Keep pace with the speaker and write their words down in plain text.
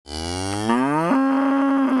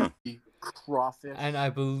crawfish. And I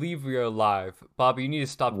believe we are live. Bobby, you need to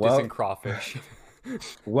stop Well- dissing crawfish.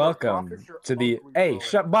 Welcome Crawfish are to the ugly, hey,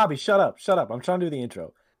 bro. Bobby, shut up. I'm trying to do the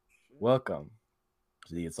intro. Welcome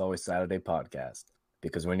to the It's Always Saturday podcast.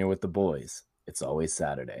 Because when you're with the boys, it's always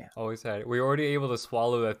Saturday. Always had it. Were you already able to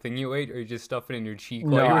swallow that thing you ate, or you just stuff it in your cheek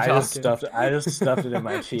No, while you were I talking? just stuffed it in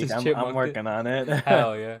my cheek. Just I'm chipmunked working on it.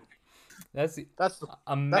 Hell yeah. That's That's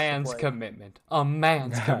a man's play. commitment. A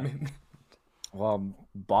man's commitment. Well,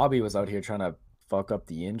 Bobby was out here trying to fuck up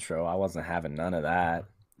the intro. I wasn't having none of that.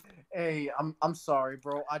 Hey, I'm sorry,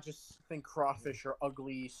 bro. I just think crawfish are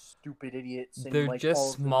ugly, stupid idiots. And They're like, just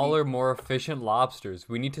all of the smaller, meat. more efficient lobsters.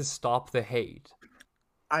 We need to stop the hate.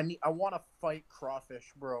 I want to fight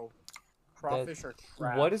crawfish, bro. Crawfish are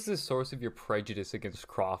trash. What is the source of your prejudice against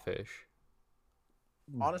crawfish?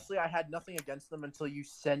 Honestly, I had nothing against them until you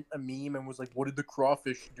sent a meme and was like, "What did the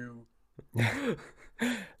crawfish do?"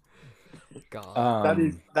 God.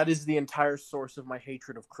 That is the entire source of my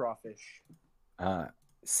hatred of crawfish.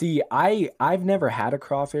 See, I've never had a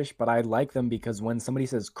crawfish, but I like them because when somebody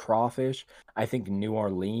says crawfish, I think New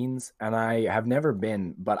Orleans, and I have never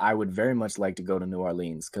been, but I would very much like to go to New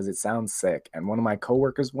Orleans because it sounds sick. And one of my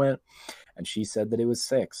coworkers went, and she said that it was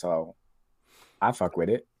sick, so I fuck with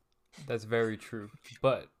it. That's very true.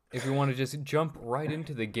 But if we want to just jump right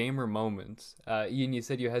into the gamer moments, Ian, you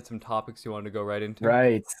said you had some topics you wanted to go right into.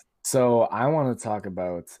 Right. So I want to talk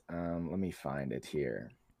about, let me find it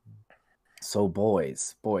here. So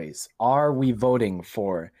boys, are we voting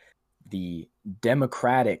for the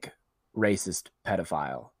Democratic racist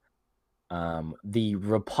pedophile, the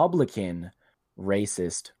Republican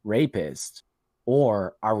racist rapist,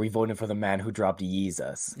 or are we voting for the man who dropped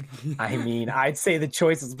Yeezus? I mean, I'd say the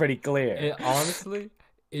choice is pretty clear. Honestly,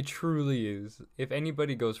 it truly is. If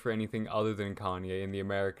anybody goes for anything other than Kanye in the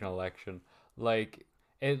American election, like,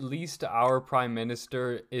 at least our prime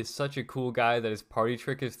minister is such a cool guy that his party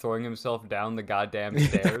trick is throwing himself down the goddamn That's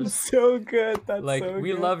stairs. so good. That's Like, so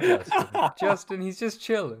we good. love Justin. Justin, he's just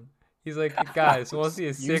chilling. He's like, guys, want to see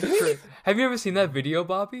a sick trick? Have you ever seen that video,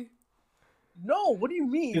 Bobby? No, what do you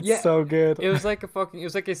mean? It's Yeah. so good. It was like a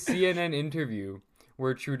CNN interview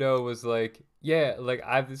where Trudeau was like, yeah, like,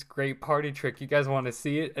 I have this great party trick. You guys want to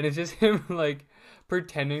see it? And it's just him, like,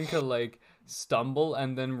 pretending to, like, stumble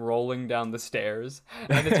and then rolling down the stairs.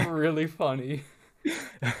 And it's really funny.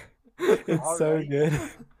 It's so Alright. good.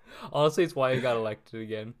 Honestly, it's why he got elected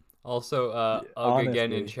again. Also, Ugg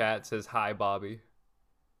again in Honestly. chat says, hi, Bobby.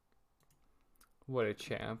 What a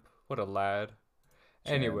champ. What a lad.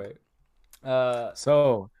 Champ. Anyway.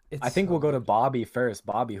 So It's I think so we'll go to good. Bobby first.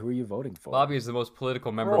 Bobby, who are you voting for? Bobby is the most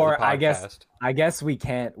political member Or of the podcast. I guess we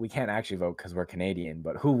can't actually vote because we're Canadian.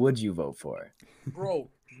 But who would you vote for? Bro,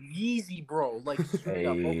 Yeezy, bro. Like, straight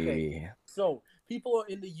up. Okay. Hey. So, people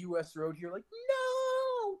in the U.S. road here like,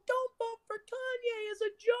 no, don't vote for Kanye as a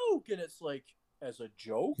joke. And it's like, as a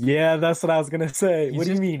joke? Yeah, that's what I was gonna say. He's What do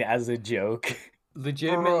you just- mean as a joke?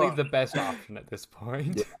 Legitimately Bruh. the best option at this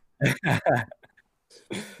point.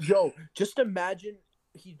 Yo, just imagine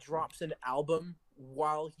he drops an album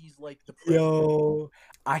while he's like the president. Yo,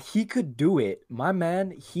 he could do it. My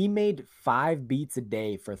man, he made 5 beats a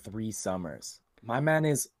day for 3 summers. My man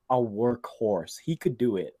is a workhorse. He could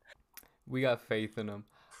do it. We got faith in him.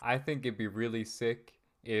 I think it'd be really sick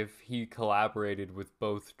if he collaborated with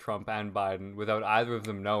both Trump and Biden without either of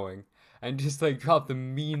them knowing and just like dropped the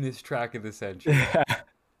meanest track of the century.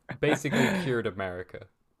 Basically cured America.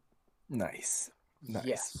 Nice.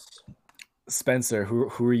 Yes. Spencer,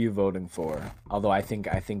 who are you voting for? Although I think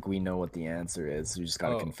we know what the answer is. We just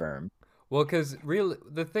gotta Oh. confirm. Well, because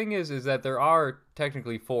the thing is that there are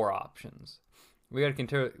technically 4 options. We have to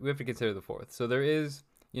consider the 4th. So there is,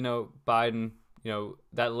 Biden,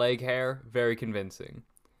 that leg hair, very convincing.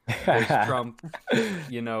 There's Trump,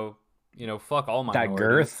 fuck all That minorities.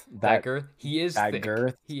 girth, That girth. He is that thick.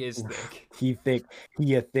 girth. He is thick. He thick.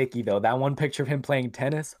 He a thickie though. That one picture of him playing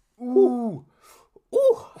tennis. Ooh.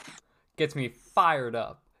 Ooh. Gets me fired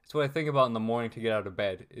up. It's what I think about in the morning to get out of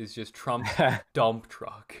bed, is just Trump's dump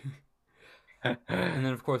truck. And then,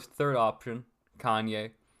 of course, third option,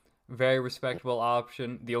 Kanye. Very respectable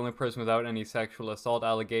option. The only person without any sexual assault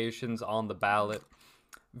allegations on the ballot.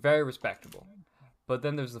 Very respectable. But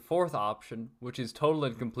then there's the 4th option, which is total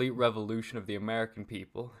and complete revolution of the American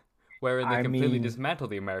people, wherein they completely dismantle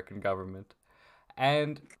the American government.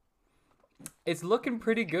 And it's looking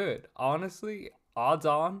pretty good. Honestly, odds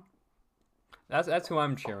on. That's who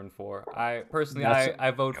I'm cheering for. I personally,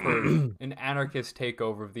 I vote for an anarchist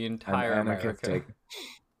takeover of the entire America.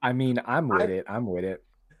 I mean, I'm with it.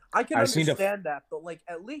 I can I just need to- understand that, but like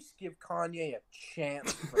at least give Kanye a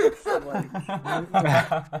chance first. Like,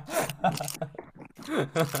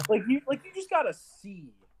 you just gotta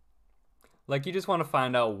see. Like you just want to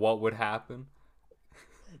find out what would happen.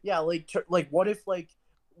 Yeah, what if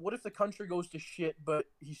the country goes to shit, but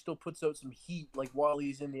he still puts out some heat like while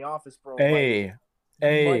he's in the office, bro? Hey,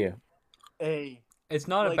 hey. Hey. It's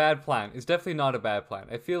not a bad plan. It's definitely not a bad plan.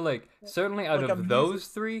 I feel like certainly out of those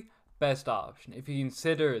three, best option. If you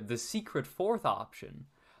consider the secret fourth option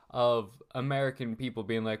of American people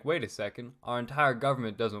being like, wait a second, our entire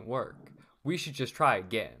government doesn't work. We should just try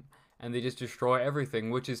again. And they just destroy everything,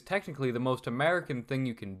 which is technically the most American thing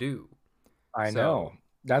you can do. I know.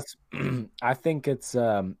 That's I think it's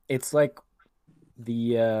like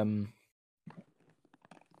the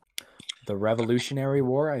Revolutionary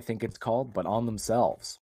War, I think it's called, but on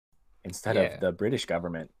themselves instead of the British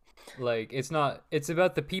government. Like it's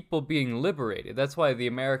about the people being liberated. That's why the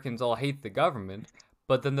Americans all hate the government,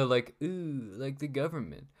 but then they're like, ooh, like the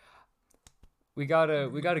government. We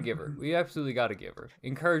gotta give her. We absolutely gotta give her.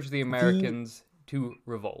 Encourage the Americans to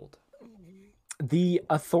revolt. The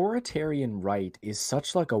authoritarian right is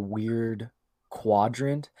such like a weird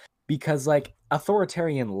quadrant because like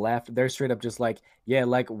authoritarian left, they're straight up just like, yeah,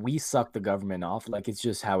 like we suck the government off, like it's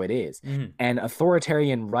just how it is. Mm-hmm. And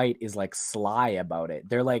authoritarian right is like sly about it.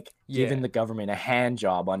 They're like giving the government a hand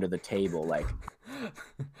job under the table, like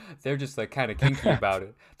they're just like kind of kinky about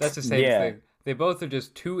it. That's the same thing. They both are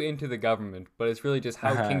just too into the government, but it's really just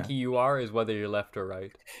how kinky you are is whether you're left or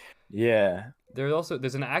right. Yeah.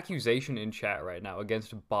 There's an accusation in chat right now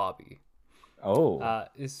against Bobby. Oh.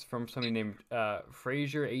 This is from somebody named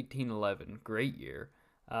Fraser 1811. Great year.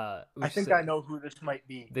 I think I know who this might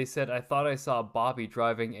be. They said, I thought I saw Bobby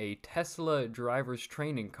driving a Tesla driver's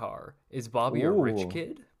training car. Is Bobby a rich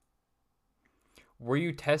kid? Were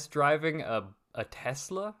you test driving a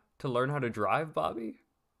Tesla to learn how to drive, Bobby?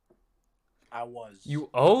 I was.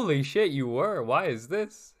 Holy shit, you were. Why is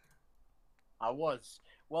this? I was.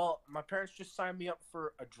 Well, my parents just signed me up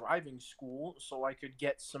for a driving school so I could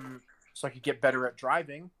get better at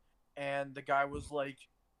driving. And the guy was like,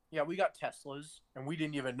 yeah, we got Teslas. And we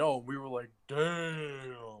didn't even know. We were like,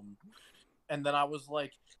 damn. And then I was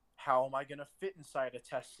like, how am I going to fit inside a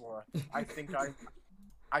Tesla? I think I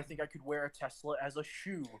could wear a Tesla as a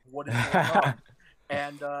shoe. What is going on?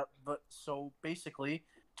 And, but so basically,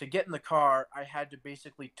 to get in the car, I had to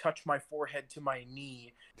basically touch my forehead to my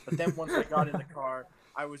knee. But then once I got in the car,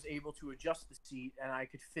 I was able to adjust the seat and I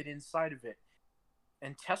could fit inside of it.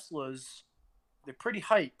 And Teslas, they're pretty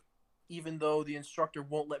hype, even though the instructor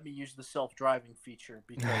won't let me use the self-driving feature.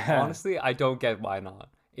 Because honestly, I don't get why not.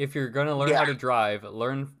 If you're gonna learn how to drive,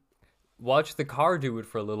 watch the car do it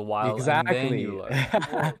for a little while, exactly. And then you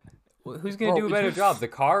learn. Who's gonna do a better job, the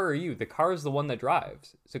car or you? The car is the one that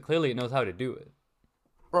drives, so clearly it knows how to do it.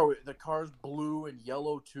 Bro, the car's blue and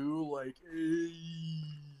yellow too.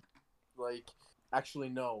 Like, actually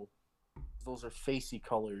no, those are facey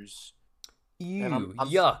colors. Ew,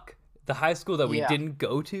 yuck. The high school that we didn't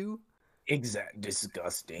go to?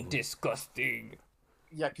 Disgusting. Disgusting.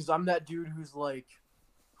 Yeah, because I'm that dude who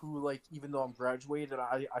even though I'm graduated,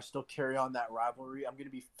 I still carry on that rivalry. I'm going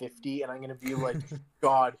to be 50 and I'm going to be like,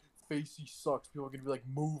 God, Facey sucks. People are going to be like,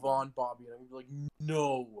 move on, Bobby. And I'm going to be like,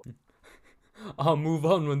 no. I'll move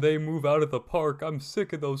on when they move out of the park. I'm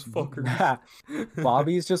sick of those fuckers.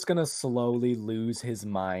 Bobby's just gonna slowly lose his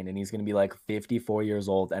mind and he's gonna be like 54 years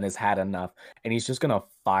old and has had enough and he's just gonna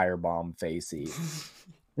firebomb Facey.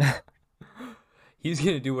 He's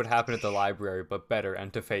gonna do what happened at the library, but better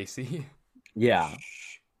and to Facey. Yeah.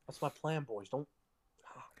 That's my plan, boys.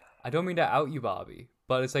 I don't mean to out you, Bobby,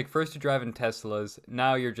 but it's like first you're driving Teslas,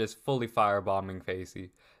 now you're just fully firebombing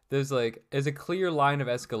Facey. There's a clear line of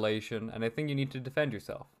escalation, and I think you need to defend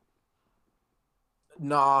yourself.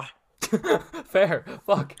 Nah. Fair.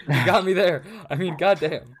 Fuck. You got me there. I mean,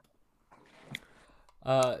 goddamn.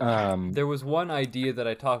 There was one idea that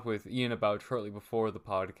I talked with Ian about shortly before the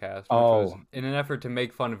podcast, which was in an effort to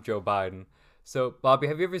make fun of Joe Biden. So, Bobby,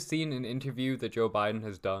 have you ever seen an interview that Joe Biden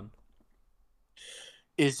has done?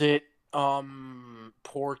 Is it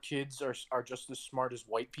poor kids are just as smart as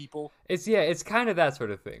white people? It's kind of that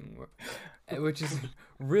sort of thing, which is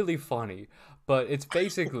really funny. But it's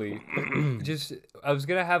basically just I was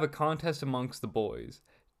gonna have a contest amongst the boys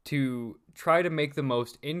to try to make the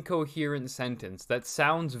most incoherent sentence that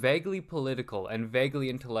sounds vaguely political and vaguely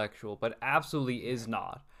intellectual, but absolutely is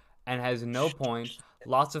not, and has no point,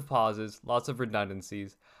 lots of pauses, lots of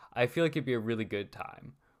redundancies. I feel like it'd be a really good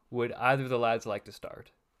time. Would either of the lads like to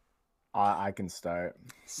start? I can start.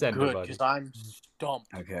 Send Good, it, buddy. because I'm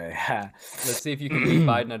stumped. Okay. Let's see if you can beat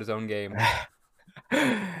Biden at his own game.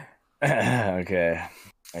 Okay.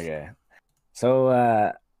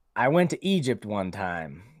 So I went to Egypt one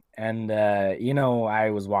time, And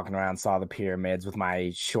I was walking around, saw the pyramids with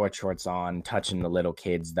my short shorts on, touching the little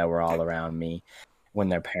kids that were all around me when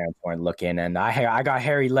their parents weren't looking. And I got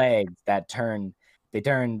hairy legs that turned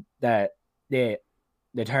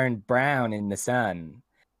brown in the sun.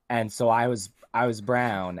 And so I was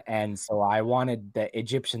brown, and so I wanted the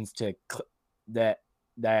Egyptians to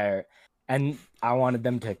and I wanted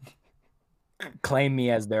them to claim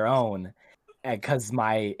me as their own, because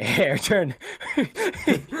my hair turned.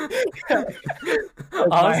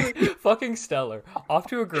 Honestly, fucking stellar. Off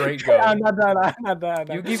to a great go. I'm not done.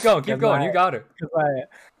 You keep going. You got it.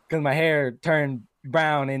 Because my hair turned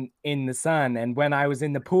brown in the sun, and when I was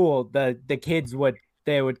in the pool, the kids would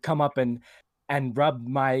come up and rub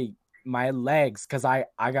my legs, because I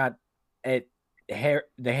got the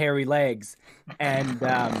hairy legs, and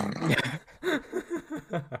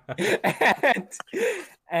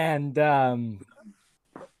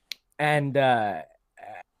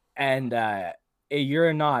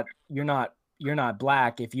you're not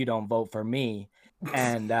black if you don't vote for me.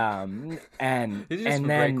 And these are some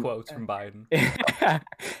great quotes from Biden.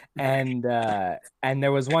 And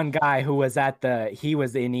there was one guy who was he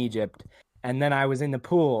was in Egypt, and then I was in the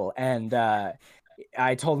pool, and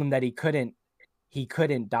I told him that he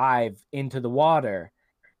couldn't dive into the water,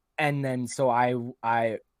 and then so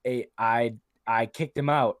I kicked him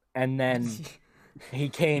out, and then he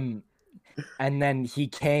came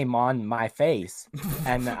on my face,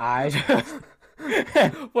 and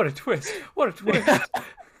what a twist.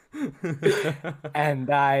 and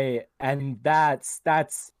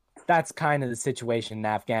that's kind of the situation in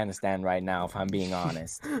Afghanistan right now, if I'm being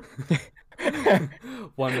honest.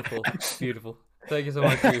 Wonderful. Beautiful. Thank you so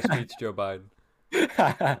much for your speech, Joe Biden.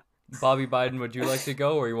 Bobby Biden, would you like to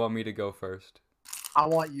go, or you want me to go first? I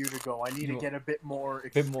want you to go. I need to get a bit more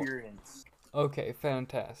experience. Okay,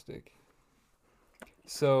 fantastic.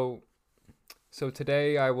 So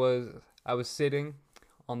today I was sitting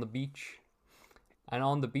on the beach, and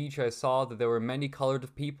on the beach I saw that there were many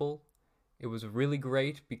colored people. It was really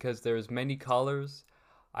great because there's many colors.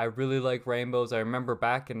 I really like rainbows. I remember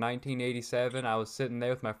back in 1987, I was sitting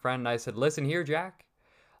there with my friend, and I said, "Listen here, Jack.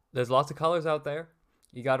 There's lots of colors out there.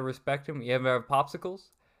 You got to respect them. You ever have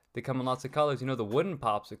popsicles? They come in lots of colors. You know, the wooden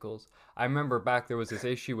popsicles." I remember back there was this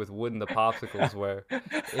issue with the popsicles where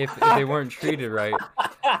if they weren't treated right,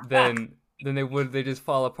 then they just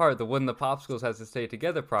fall apart. The popsicles has to stay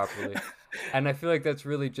together properly. And I feel like that's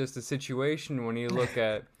really just a situation when you look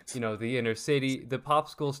at, the inner city. The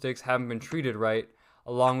popsicle sticks haven't been treated right,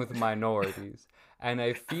 along with the minorities. And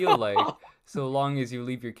I feel like so long as you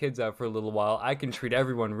leave your kids out for a little while, I can treat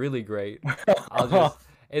everyone really great.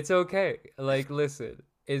 It's okay. Like, listen,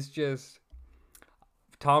 it's just,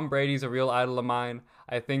 Tom Brady's a real idol of mine.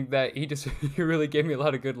 I think that he really gave me a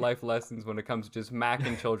lot of good life lessons when it comes to just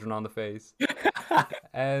macking children on the face.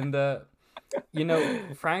 And,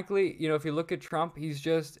 frankly, if you look at Trump, he's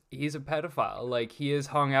a pedophile. Like, he has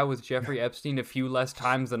hung out with Jeffrey Epstein a few less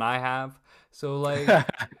times than I have. So, like,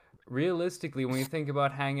 realistically, when you think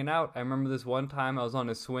about hanging out, I remember this one time I was on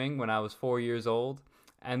a swing when I was 4 years old,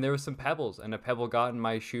 and there were some pebbles, and a pebble got in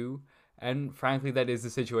my shoe. And frankly, that is the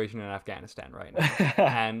situation in Afghanistan right now.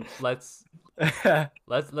 And let's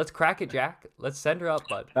crack it, Jack. Let's send her up,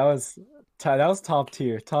 bud. That was top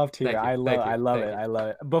tier. I love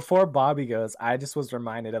it. Before Bobby goes, I just was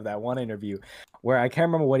reminded of that one interview where I can't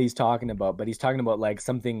remember what he's talking about, but he's talking about like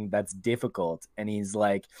something that's difficult, and he's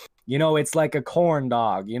like, it's like a corn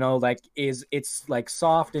dog, like it's like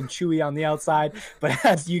soft and chewy on the outside, but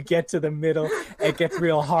as you get to the middle, it gets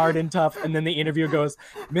real hard and tough. And then the interviewer goes,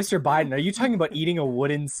 "Mr. Biden, are you talking about eating a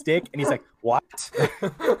wooden stick?" And he's like, "What?"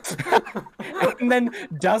 And then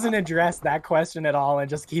doesn't address that question at all and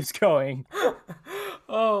just keeps going.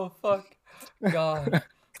 Oh, fuck. God.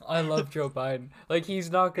 I love Joe Biden. Like, he's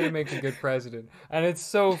not going to make a good president. And it's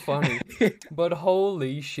so funny. But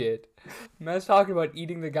holy shit. Man's talking about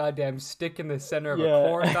eating the goddamn stick in the center of a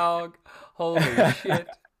corn dog. Holy shit.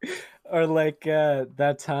 Or like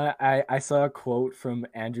that time I saw a quote from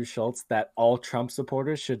Andrew Schultz that all Trump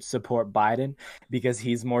supporters should support Biden because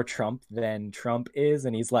he's more Trump than Trump is.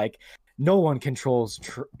 And he's like, nobody controls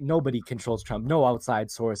Trump, no outside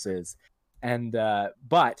sources. And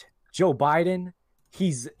but Joe Biden,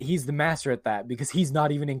 he's the master at that because he's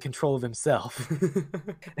not even in control of himself.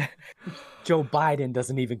 Joe Biden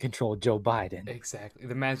doesn't even control Joe Biden. Exactly.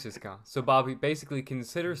 The man's just gone. So Bobby, basically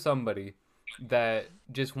consider somebody that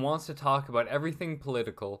just wants to talk about everything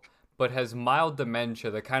political but has mild dementia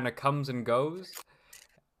that kind of comes and goes.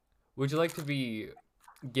 Would you like to be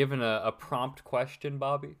given a prompt question,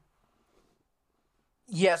 Bobby?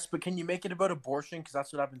 Yes, but can you make it about abortion? Because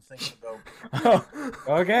that's what I've been thinking about.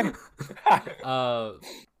 Okay.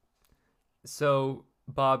 So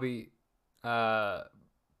Bobby,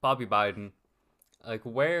 Bobby Biden, like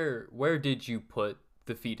where did you put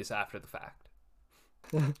the fetus after the fact?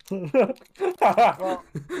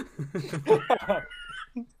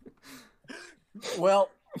 Well,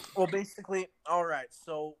 well, basically, all right.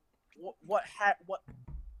 So what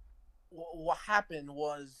happened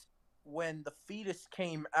was when the fetus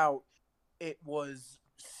came out, it was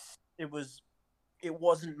it was it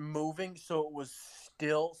wasn't moving, so it was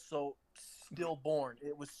stillborn.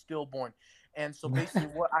 It was stillborn, and so basically,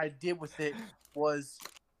 what I did with it was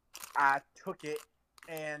I took it,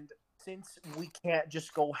 and since we can't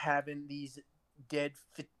just go having these dead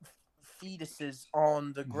fetuses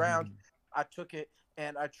on the ground, I took it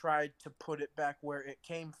and I tried to put it back where it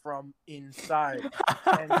came from inside,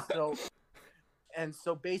 and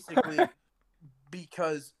so basically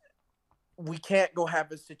because we can't go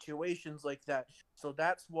having situations like that, so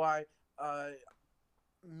that's why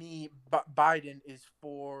Biden is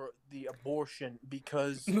for the abortion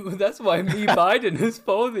because That's why me Biden is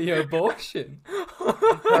for the abortion.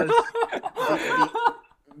 because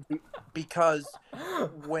because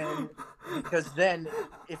when because then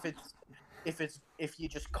if you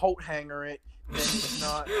just coat hanger it, then it's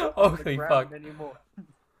not on the Holy ground fuck. anymore.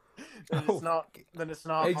 Then it's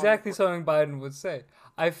not Exactly on something Biden would say.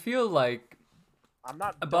 I feel like I'm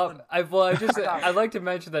not about done. I'd like to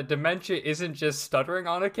mention that dementia isn't just stuttering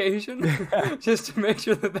on occasion, just to make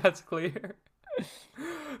sure that that's clear.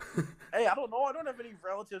 Hey, I don't know. I don't have any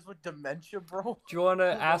relatives with dementia, bro. Do you want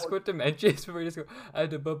to ask what dementia is? We just go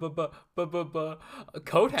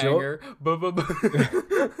coat hanger.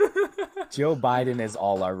 Joe Biden is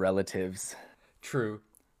all our relatives. True.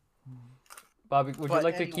 Bobby, would you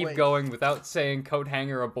like to keep going without saying coat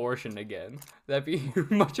hanger abortion again? That'd be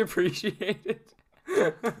much appreciated.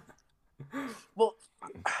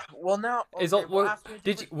 Well, now okay, Is all, what,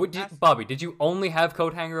 Bobby? Did you only have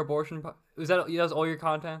coat hanger abortion? Was that all your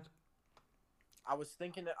content? I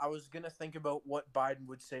was gonna think about what Biden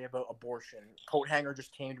would say about abortion. Coat hanger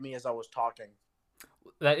just came to me as I was talking.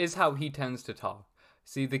 That is how he tends to talk.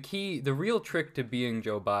 See, the real trick to being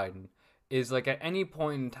Joe Biden is like at any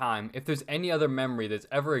point in time, if there's any other memory that's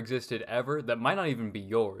ever existed ever that might not even be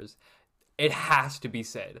yours, it has to be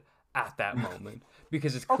said at that moment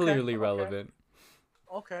because it's clearly relevant.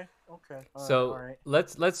 Okay. So all right.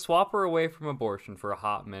 let's swap her away from abortion for a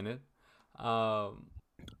hot minute.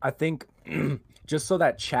 I think just so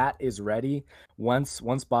that chat is ready, once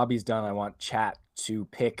Bobby's done, I want chat to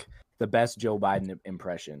pick the best Joe Biden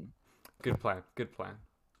impression. Good plan.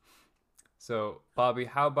 So, Bobby,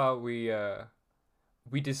 how about we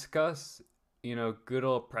discuss, good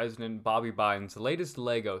old President Bobby Biden's latest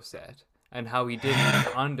Lego set and how he did it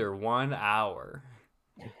in under 1 hour.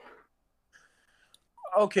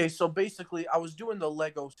 Okay, so basically, I was doing the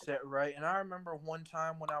Lego set, right? And I remember one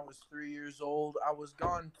time when I was 3 years old, I was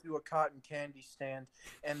gone to a cotton candy stand,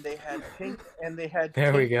 and they had pink, and they had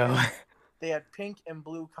there we go. They had pink and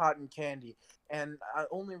blue cotton candy, and the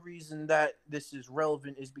only reason that this is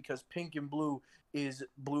relevant is because pink and blue is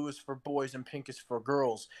for boys and pink is for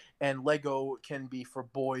girls, and Lego can be for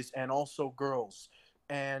boys and also girls.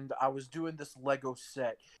 And I was doing this Lego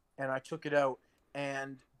set, and I took it out,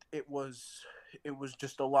 and it was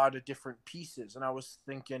just a lot of different pieces, and I was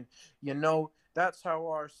thinking, that's how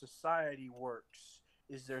our society works,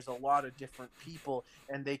 is there's a lot of different people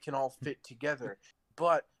and they can all fit together.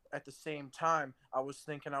 But at the same time, I was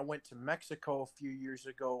thinking I went to Mexico a few years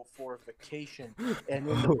ago for a vacation,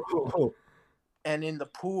 and in the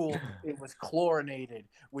pool it was chlorinated,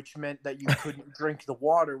 which meant that you couldn't drink the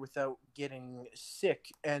water without getting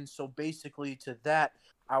sick. And so basically to that,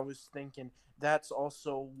 I was thinking that's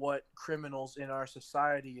also what criminals in our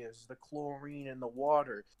society is, the chlorine in the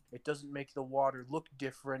water. It doesn't make the water look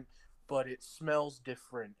different, but it smells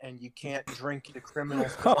different, and you can't drink the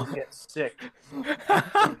criminals because you get sick.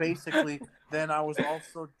 So basically, then I was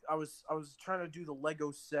trying to do the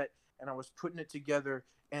Lego set, and I was putting it together,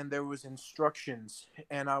 and there was instructions,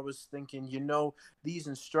 and I was thinking, these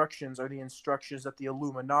instructions are the instructions that the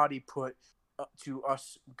Illuminati put to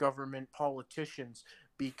us government politicians,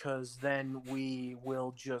 because then we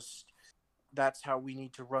will that's how we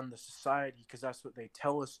need to run the society, because that's what they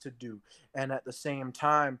tell us to do. And at the same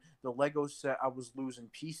time, the Lego set, I was losing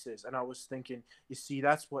pieces, and I was thinking, you see,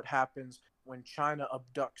 that's what happens when China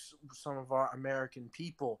abducts some of our American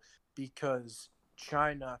people, because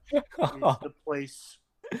China is the place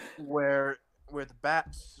where where the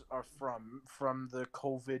bats are from the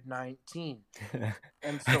COVID-19.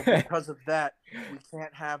 And so because of that, we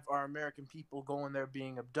can't have our American people going there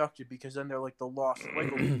being abducted, because then they're like the lost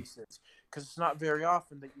Lego pieces. Because it's not very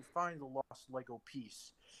often that you find the lost Lego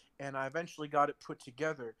piece. And I eventually got it put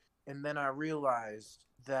together. And then I realized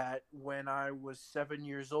that when I was 7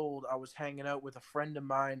 years old, I was hanging out with a friend of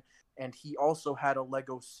mine, and he also had a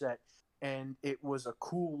Lego set. And it was a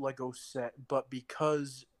cool Lego set. But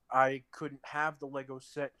because I couldn't have the Lego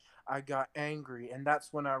set, I got angry. And that's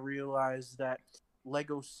when I realized that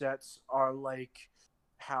Lego sets are like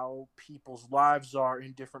how people's lives are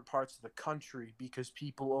in different parts of the country, because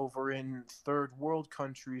people over in third world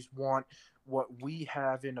countries want what we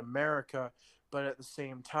have in America, but at the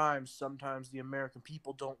same time sometimes the American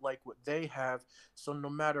people don't like what they have. So no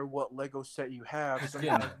matter what Lego set you have, It's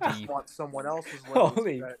sometimes getting you just deep. want someone else's Lego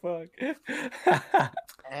Holy set. fuck.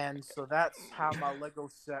 And so that's how my Lego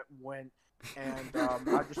set went. And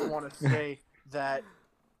I just want to say that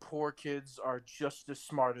poor kids are just as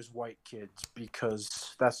smart as white kids,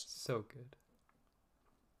 because that's So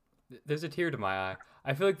good. There's a tear to my eye.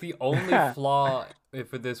 I feel like the only flaw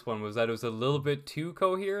for this one was that it was a little bit too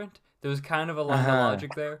coherent. There was kind of a line of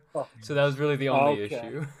logic there, so that was really the only Okay.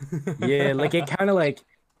 issue. Yeah, like it kind of like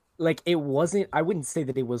it wasn't, I wouldn't say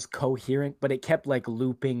that it was coherent, but it kept like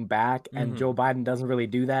looping back, and Mhm. Joe Biden doesn't really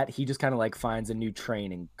do that. He just kind of like finds a new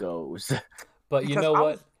train and goes. But you Because know I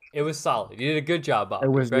what? was- It was solid. You did a good job, Bobby.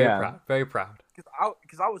 was- very yeah. proud. Very proud.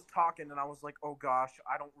 because I was talking and I was like, oh gosh,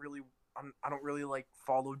 I don't really like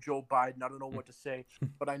follow Joe Biden. I don't know what to say,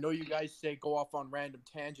 but I know you guys say go off on random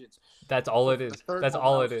tangents. That's all So it for is. the third That's one,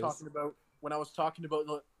 all when I it was is. talking about- when I was talking about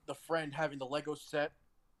the friend having the Lego set,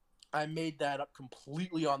 I made that up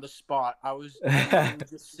completely on the spot. I literally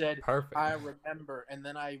just said, Perfect. I remember, and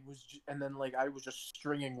then I was just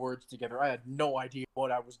stringing words together. I had no idea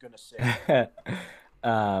what I was gonna say.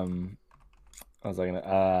 I was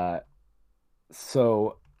like,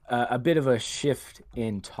 so a bit of a shift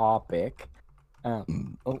in topic. Oh,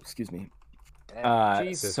 excuse me.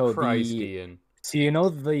 Jesus so Christ, the Ian. so you know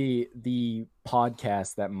the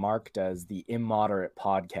podcast that Mark does, the Immoderate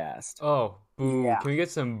podcast. Oh, boo. Yeah. Can we get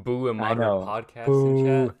some boo and I moderate know. podcasts Boo. in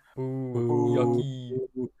chat? Boo. Boo.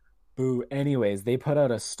 Yucky. Boo. Anyways, they put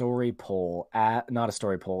out a story poll, not a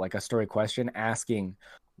story poll, like a story question asking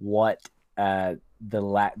what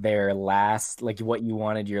their last, like what you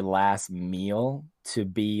wanted your last meal to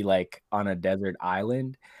be like on a desert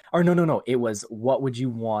island. Or no, it was what would you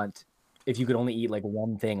want if you could only eat like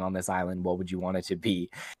one thing on this island, what would you want it to be?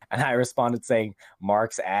 And I responded saying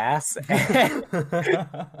Mark's ass.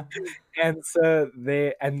 And so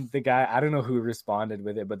the guy, I don't know who responded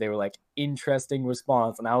with it, but they were like, interesting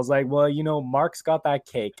response. And I was like, well, you know, Mark's got that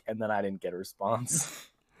cake. And then I didn't get a response.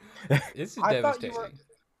 This is I thought devastating.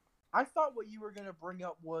 I thought what you were gonna bring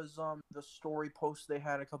up was the story post they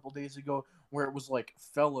had a couple days ago where it was like,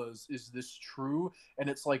 fellas, is this true? And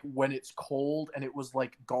it's like when it's cold, and it was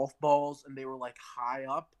like golf balls and they were like high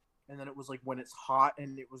up, and then it was like when it's hot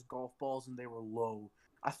and it was golf balls and they were low.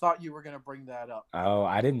 I thought you were gonna bring that up. Oh,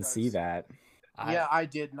 I didn't see that. Yeah, I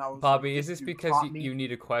did, and I was Bobby, like, is this dude because taught me. you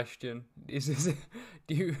need a question? Is this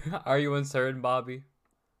are you uncertain, Bobby?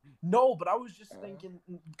 No, but I was just thinking,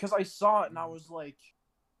 because I saw it and I was like,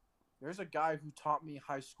 there's a guy who taught me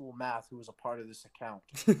high school math who was a part of this account.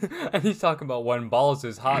 And he's talking about when balls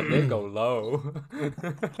is hot, they go low.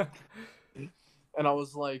 And I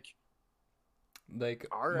was like, Like,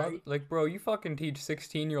 all right. like, bro, you fucking teach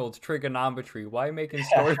 16-year-olds trigonometry. Why making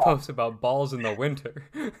story posts about balls in the winter?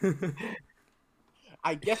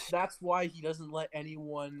 I guess that's why he doesn't let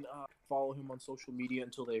anyone follow him on social media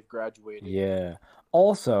until they've graduated. Yeah.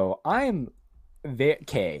 Also, I'm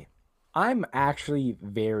actually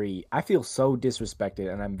I feel so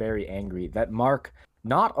disrespected, and I'm very angry that Mark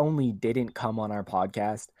not only didn't come on our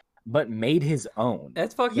podcast, but made his own.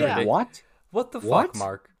 That's fucking Yeah. ridiculous. What the fuck, What?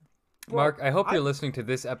 Mark? Bro, Mark, I hope you're listening to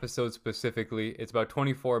this episode specifically. It's about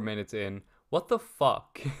 24 minutes in. What the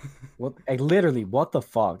fuck? Literally, what the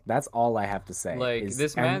fuck? That's all I have to say. Like,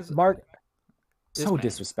 this man's- Mark, this so man.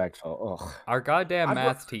 disrespectful. Ugh. Our goddamn I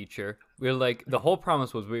math teacher, we were like, the whole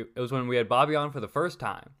promise was it was when we had Bobby on for the first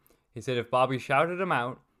time. He said if Bobby shouted him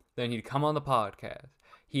out, then he'd come on the podcast.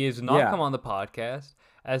 He has not Yeah. come on the podcast,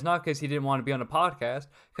 as not because he didn't want to be on a podcast,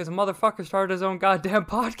 because a motherfucker started his own goddamn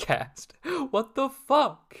podcast. What the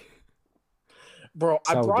fuck? Bro,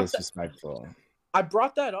 So disrespectful. I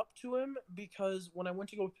brought that up to him because when I went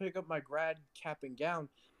to go pick up my grad cap and gown,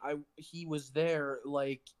 he was there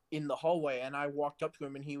like in the hallway, and I walked up to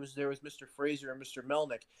him and he was there with Mr. Fraser and Mr.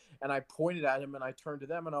 Melnick, and I pointed at him and I turned to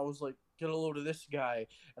them and I was like, get a load of this guy,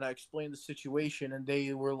 and I explained the situation, and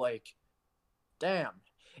they were like, damn.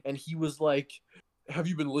 And he was like, have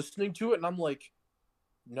you been listening to it? And I'm like,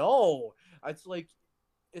 no. It's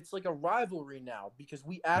like a rivalry now because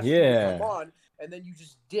we asked you to come on and then you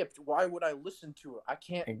just dipped. Why would I listen to it? I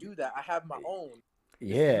can't do that. I have my own.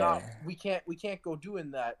 We can't go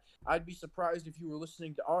doing that. I'd be surprised if you were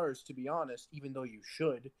listening to ours, to be honest, even though you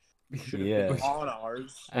should. You should have been on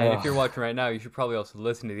ours. And if you're watching right now, you should probably also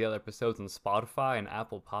listen to the other episodes on Spotify and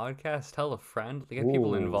Apple Podcasts. Tell a friend. Get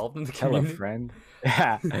people involved in the community. Tell a friend.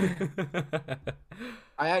 Yeah.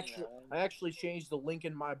 I actually changed the link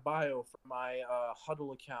in my bio from my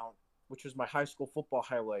Huddle account, which was my high school football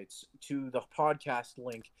highlights, to the podcast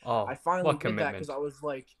link. Oh, I finally did that commitment. because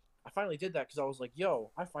I was like,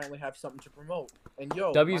 yo, I finally have something to promote. And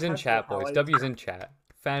yo, W's my in high chat, school boys. highlights- W's in chat.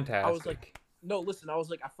 Fantastic. I was like, no, listen, I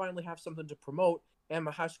was like, I finally have something to promote, and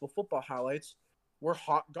my high school football highlights were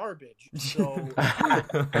hot garbage. So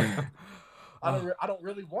I don't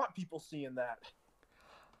really want people seeing that.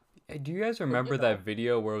 Hey, do you guys remember that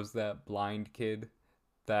video where it was that blind kid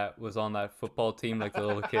that was on that football team, like the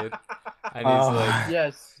little kid? And he's like,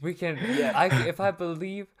 Yes. we can, Yeah. if I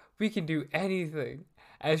believe, we can do anything.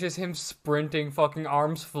 And it's just him sprinting, fucking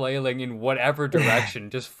arms flailing in whatever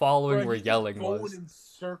direction, just following Bro, where he's yelling going was. in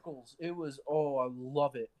circles. It was, I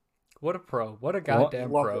love it. What a pro. What a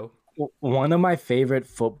goddamn love pro. One of my favorite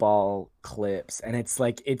football clips, and it's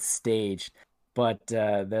staged, but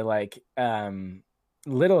they're like,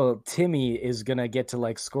 little Timmy is gonna get to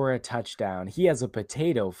like score a touchdown. He has a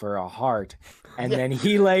potato for a heart, and then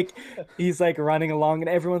he's like running along, and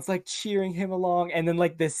everyone's like cheering him along, and then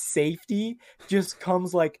like the safety just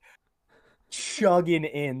comes like chugging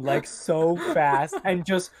in like so fast and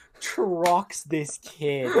just trucks this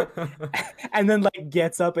kid, and then like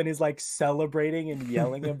gets up and is like celebrating and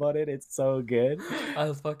yelling about it. It's so good.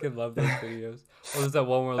 I fucking love those videos. Oh, there's that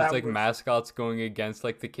one where it's like mascots going against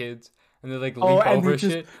like the kids, and they like leap and over they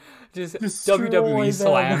shit. Just destroy WWE them.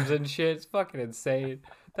 slams and shit. It's fucking insane.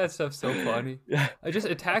 That stuff's so funny. Just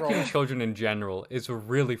attacking children in general is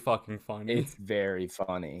really fucking funny. It's very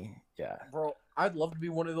funny. Yeah. Bro, I'd love to be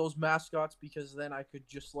one of those mascots because then I could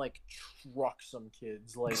just like truck some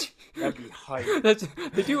kids. Like that'd be hype.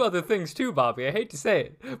 They do other things too, Bobby. I hate to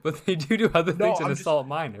say it, but they do other things and assault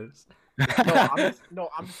minors. I'm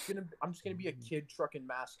just gonna be a kid trucking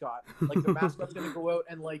mascot. Like the mascot's gonna go out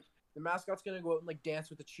and dance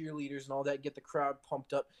with the cheerleaders and all that, get the crowd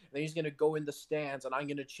pumped up. And then he's gonna go in the stands, and I'm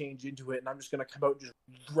gonna change into it, and I'm just gonna come out and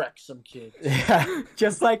just wreck some kids. Yeah,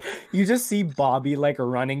 just like you just see Bobby like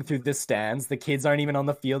running through the stands. The kids aren't even on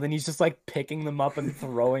the field, and he's just like picking them up and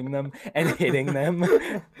throwing them and hitting them.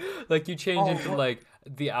 Like you change into like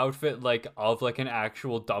the outfit like of like an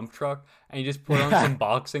actual dump truck, and you just put on some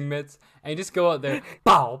boxing mitts, and you just go out there,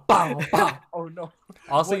 bow, bow, bow. Oh no!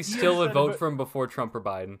 Also, you What still Ian would said vote about- for him before Trump or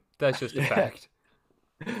Biden. That's just a fact.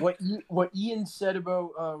 What Ian said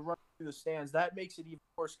about running through the stands, that makes it even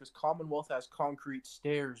worse because Commonwealth has concrete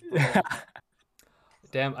stairs. Bro.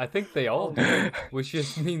 Damn, I think they all do, which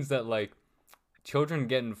just means that like children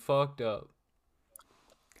getting fucked up.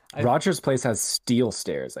 Rogers Place has steel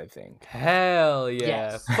stairs, I think. Hell yeah!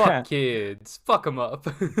 Yes. Fuck kids, fuck them up.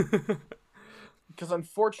 Because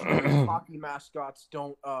unfortunately, hockey mascots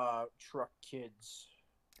don't truck kids.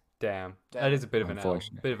 Damn, that is a bit of an L.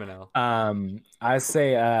 Unfortunate. Bit of an L. I would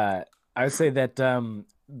say that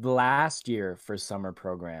last year for summer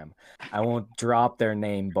program, I won't drop their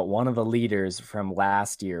name, but one of the leaders from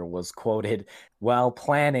last year was quoted while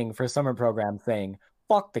planning for summer program saying,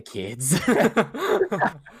 "Fuck the kids."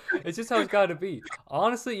 It's just how it's got to be.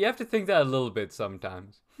 Honestly, you have to think that a little bit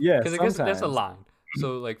sometimes. Yeah, Because I guess that's a sometimes. line.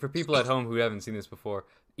 So, like, for people at home who haven't seen this before,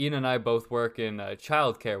 Ian and I both work in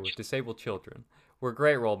childcare with disabled children. We're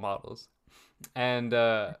great role models. And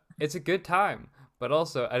it's a good time. But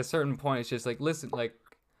also, at a certain point, it's just like, listen, like,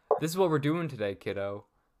 this is what we're doing today, kiddo.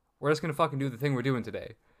 We're just going to fucking do the thing we're doing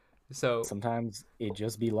today. So, Sometimes it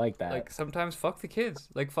just be like that. like, sometimes fuck the kids.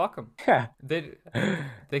 Like, fuck them. Yeah.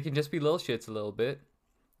 They can just be little shits a little bit.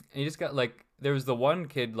 And you just got, like, there was the one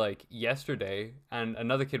kid, like, yesterday, and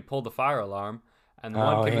another kid pulled the fire alarm. And the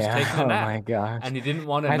one kid was taking a nap. Oh my gosh. And he didn't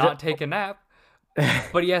want to I not don't- take a nap,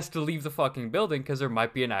 but he has to leave the fucking building because there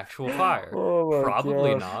might be an actual fire. Oh my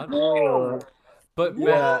Probably gosh. not. But man,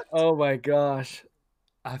 Yeah. Oh my gosh.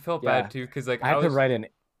 I felt Yeah. bad too because like I had to was write an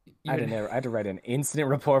even- I had to write an incident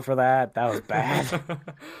report for that. That was bad.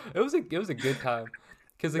 it was a good time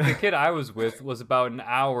because like the kid I was with was about an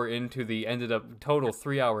hour into the ended up total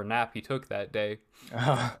 3-hour nap he took that day,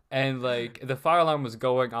 and like the fire alarm was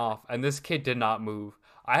going off and this kid did not move.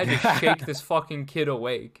 I had to shake this fucking kid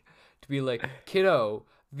awake to be like, kiddo,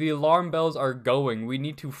 the alarm bells are going. We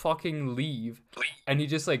need to fucking leave. And he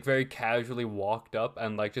just like very casually walked up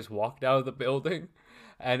and like just walked out of the building.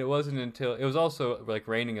 And it wasn't until it was also like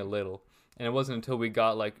raining a little. And it wasn't until we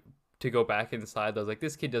got like to go back inside that I was like,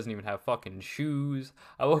 this kid doesn't even have fucking shoes.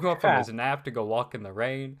 I woke him up from his nap to go walk in the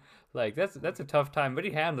rain. Like that's a tough time, but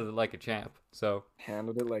he handled it like a champ. So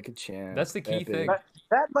Handled it like a champ. that's the key thing.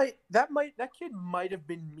 That kid might have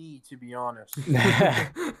been me, to be honest.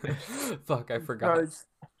 Fuck, I forgot.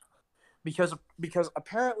 Because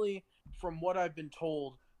apparently, from what I've been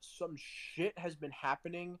told, some shit has been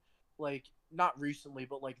happening. Like, not recently,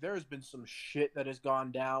 but like there has been some shit that has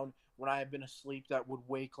gone down when I have been asleep that would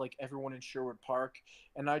wake like everyone in Sherwood Park,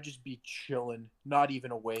 and I'd just be chilling, not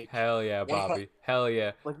even awake. Hell yeah, Bobby. Hell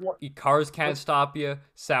yeah. Like what? Cars can't stop you.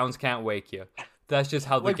 Sounds can't wake you. That's just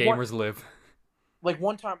how the Like what- gamers live. Like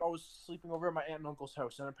one time I was sleeping over at my aunt and uncle's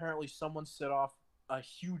house, and apparently someone set off a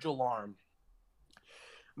huge alarm.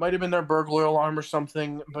 Might have been their burglar alarm or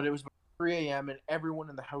something, but it was 3 a.m. and everyone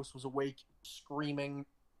in the house was awake, screaming,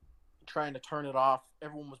 trying to turn it off.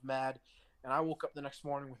 Everyone was mad, and I woke up the next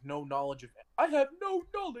morning with no knowledge of. I have no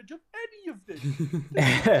knowledge of any of this.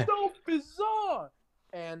 This is so bizarre.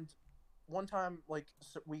 And one time, like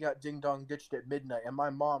we got ding dong ditched at midnight, and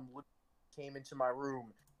my mom came into my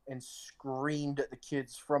room and screamed at the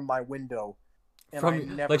kids from my window.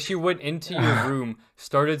 And Like she went into your room,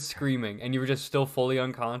 started screaming, and you were just still fully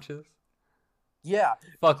unconscious? Yeah.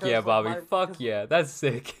 Fuck because, yeah, like, Bobby. my- Fuck because- yeah. That's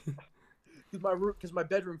sick. Because my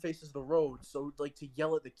bedroom faces the road, so like to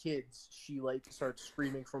yell at the kids, she like started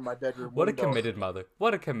screaming from my bedroom What a window. committed mother.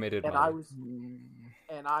 What a committed And mother. I was,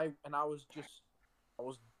 I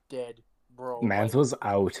was dead, bro. Mans Like, was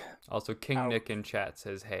out. Also, King Ouch. Nick in chat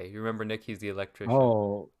says, hey, you remember Nick? He's the electrician.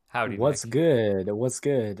 Oh, Howdy, what's Nick. good? What's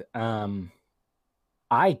good?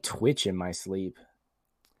 I twitch in my sleep.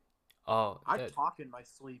 Oh, I that, talk in my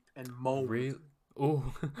sleep and moan. really? Ooh.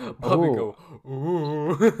 Bobby go,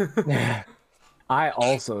 ooh. I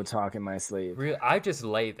also talk in my sleep. Really? I just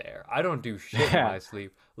lay there. I don't do shit in Yeah. my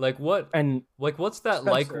sleep. Like what? And Like what's that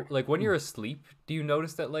Spencer. like when you're asleep? Do you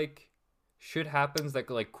notice that like shit happens that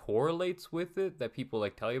like correlates with it that people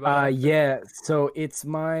like tell you about? after? yeah, so it's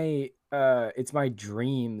my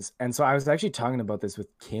dreams. And so I was actually talking about this with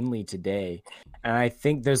Kinley today. And I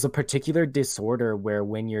think there's a particular disorder where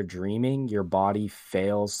when you're dreaming, your body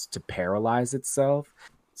fails to paralyze itself.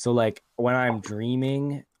 So like when I'm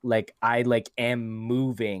dreaming, like I like am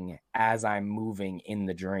moving as I'm moving in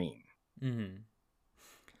the dream. Mm-hmm.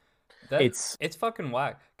 It's It's fucking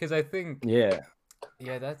whack. Cause I think yeah.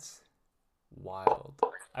 that's wild.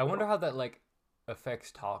 I wonder how that like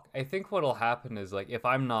affects talk. I think what'll happen is like if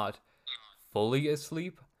I'm not fully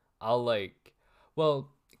asleep, I'll like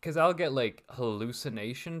because I'll get like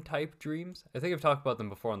hallucination type dreams. I think I've talked about them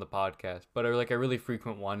before on the podcast, but like a really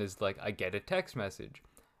frequent one is like I get a text message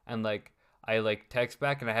and like I like text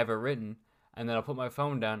back and I have it written and then I'll put my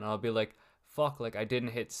phone down and I'll be like, fuck, like I didn't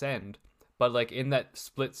hit send. But like in that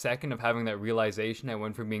split second of having that realization, I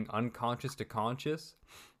went from being unconscious to conscious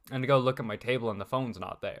and to go look at my table and the phone's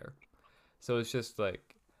not there. So it's just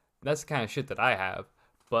like, that's the kind of shit that I have.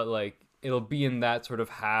 But like, it'll be in that sort of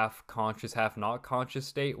half conscious, half not conscious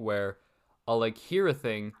state where I'll like hear a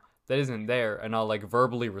thing that isn't there and I'll like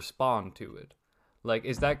verbally respond to it. Like,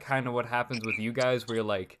 is that kind of what happens with you guys where you're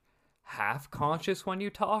like half conscious when you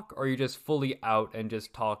talk, or you're just fully out and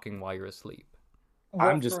just talking while you're asleep?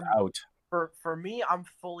 I'm just out. For me, I'm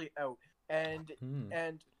fully out. And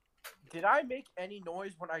did I make any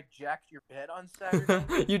noise when I jacked your bed on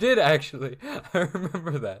Saturday? You did actually. I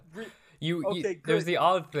remember that. Re- You Okay, there's good. the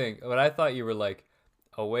odd thing, but I thought you were like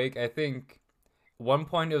awake. I think one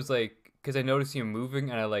point it was like because I noticed you moving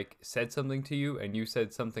and I like said something to you and you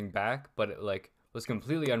said something back, but it like was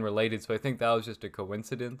completely unrelated. So I think that was just a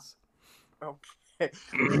coincidence. Okay,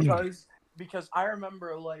 because I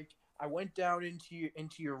remember like I went down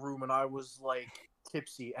into your room and I was like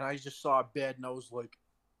tipsy and I just saw a bed and I was like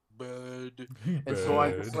bed, and so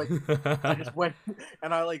I just like I just went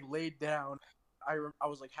and I like laid down. I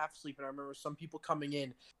was like half asleep and I remember some people coming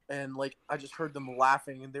in and like I just heard them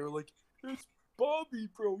laughing and they were like, "It's Bobby,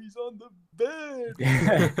 bro. He's on the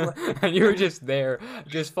bed." And you were just there,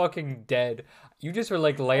 just fucking dead. You just were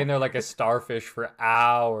like laying there like a starfish for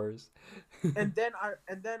hours. and then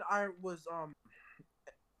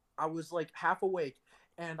I was like half awake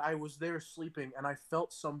and I was there sleeping and I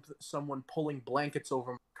felt someone pulling blankets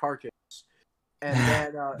over my carcass. And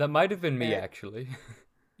then That might have been me and- actually.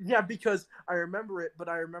 yeah, because I remember it, but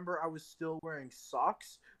I remember I was still wearing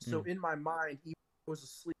socks. So Mm. in my mind, he was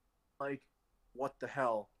asleep. Like, what the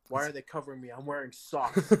hell? Why are they covering me? I'm wearing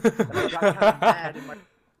socks. And I got kind of mad.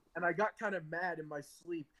 and I got kind of mad in my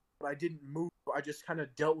sleep, but I didn't move. I just kind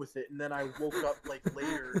of dealt with it, and then I woke up like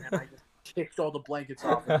later, and I just kicked all the blankets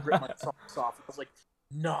off and ripped my socks off. I was like,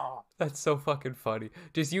 nah. That's so fucking funny.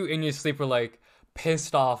 Just you in your sleep were like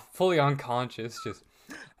pissed off, fully unconscious, just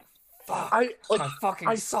fuck. My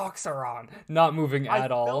fucking socks are on. Not moving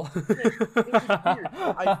at all. It was weird.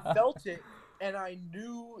 I felt it, and I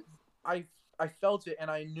knew I felt it,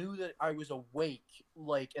 and I knew that I was awake,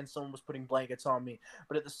 like, and someone was putting blankets on me.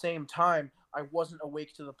 But at the same time, I wasn't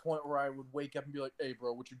awake to the point where I would wake up and be like, "Hey,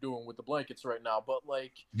 bro, what you doing with the blankets right now?" But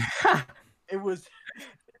like, it was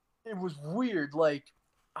weird. Like,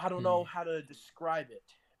 I don't know how to describe it,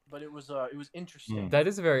 but it was interesting. That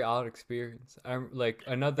is a very odd experience. I'm like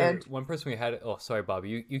one person we had. Oh, sorry,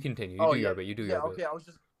 Bobby. You continue. You do your bit. You do your bit. Okay, I was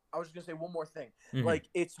just gonna say one more thing. Like,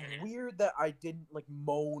 it's weird that I didn't like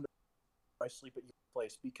moan I sleep at your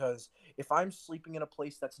place, because if I'm sleeping in a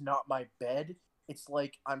place that's not my bed, it's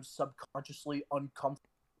like I'm subconsciously uncomfortable,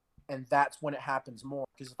 and that's when it happens more.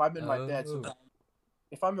 Because if I'm in my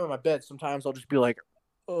bed, sometimes I'll just be like,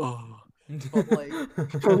 oh. But like,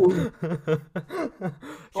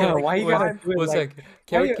 why you gotta do it like?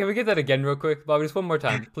 Can we get that again real quick, Bobby? Just one more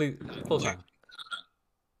time, please. Full time.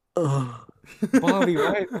 Bobby,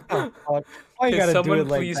 why you gotta someone do it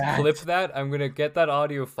like please that? clip that? I'm gonna get that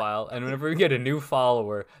audio file, and whenever we get a new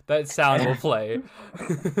follower, that sound will play.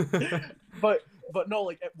 But no,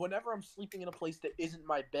 like, whenever I'm sleeping in a place that isn't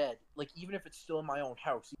my bed, like, even if it's still in my own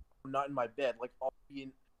house, I'm not in my bed, like, I'll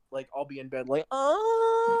be in bed like,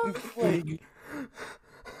 oh, like,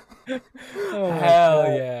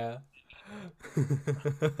 hell yeah.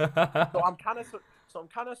 So I'm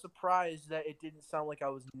kind of surprised that it didn't sound like I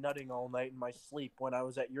was nutting all night in my sleep when I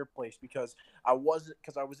was at your place, because I was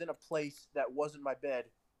in a place that wasn't my bed,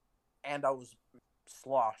 and I was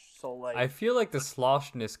sloshed. So like, I feel like the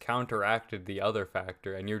sloshness counteracted the other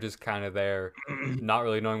factor, and you're just kind of there, not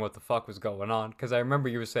really knowing what the fuck was going on. Because I remember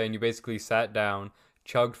you were saying you basically sat down,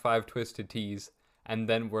 chugged 5 twisted teas, and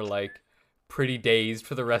then were like pretty dazed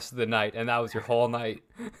for the rest of the night, and that was your whole night.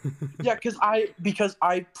 Yeah, because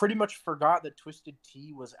I pretty much forgot that twisted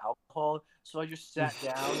tea was alcohol, so I just sat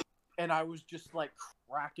down and I was just like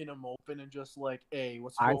cracking them open and just like, hey,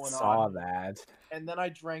 what's going on? I saw that. And then I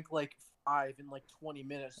drank like 5 in like 20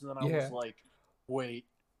 minutes, and then I was like, wait.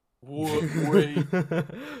 And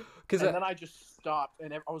then I just stopped,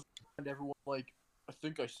 and I was and everyone like, I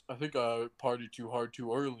think I partied too hard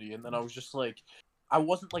too early, and then I was just like, I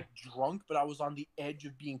wasn't like drunk, but I was on the edge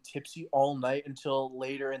of being tipsy all night until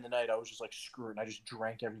later in the night. I was just like, screw it, and I just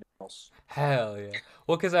drank everything else. Hell yeah.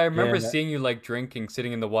 Well, because I remember seeing you like drinking,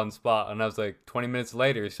 sitting in the one spot, and I was like, 20 minutes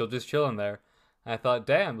later, you're still just chilling there. And I thought,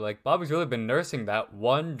 damn, like, Bobby's really been nursing that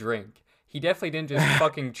one drink. He definitely didn't just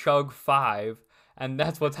fucking chug 5, and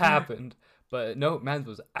that's what's happened. But no, man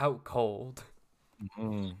was out cold.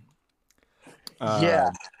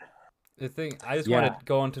 Yeah. The thing, I just want to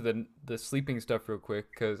go into the sleeping stuff real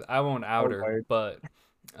quick, because I won't out her, but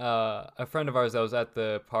a friend of ours that was at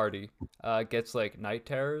the party gets like night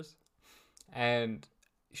terrors, and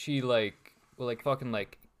she like will like fucking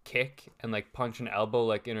like kick and like punch an elbow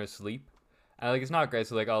like in her sleep, and like it's not great.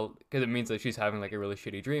 So like because it means that she's having like a really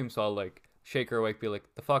shitty dream. So I'll like shake her awake, be like,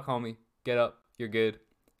 "The fuck, homie, get up, you're good," and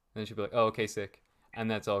then she'll be like, "Oh, okay, sick,"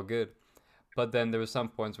 and that's all good. But then there was some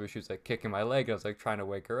points where she was like kicking my leg, and I was like trying to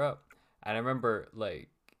wake her up. And I remember, like,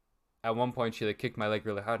 at one point she, like, kicked my leg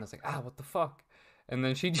really hard, and I was like, what the fuck? And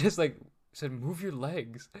then she just, like, said, move your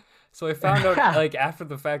legs. So I found out, like, after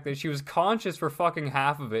the fact that she was conscious for fucking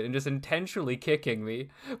half of it and just intentionally kicking me.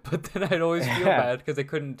 But then I'd always feel bad because I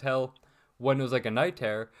couldn't tell when it was, like, a night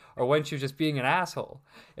terror or when she was just being an asshole.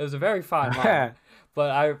 It was a very fine line.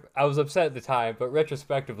 But I was upset at the time, but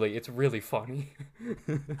retrospectively, it's really funny.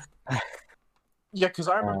 Yeah, because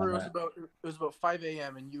I remember it was about 5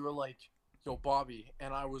 a.m. and you were like, "Yo, Bobby,"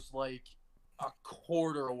 and I was like a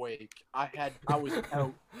quarter awake. I was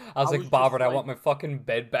out. I was like, "Bobbert, I want my fucking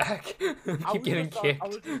bed back." Keep getting kicked. I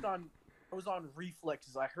was on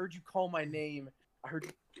reflexes. I heard you call my name. I heard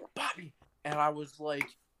you, Bobby, and I was like,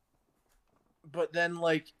 but then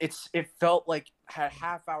like it felt like a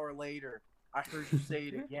half hour later, I heard you say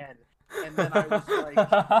it again, and then I was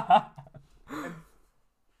like,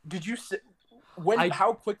 did you say?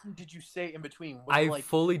 How quickly did you say in between? I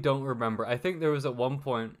fully don't remember. I think there was at one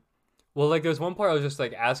point. Well, like there was one part I was just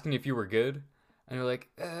like asking if you were good, and you're like,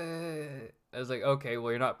 I was like, okay,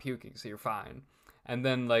 well you're not puking, so you're fine. And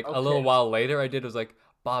then like a little while later, I was like,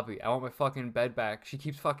 Bobby, I want my fucking bed back. She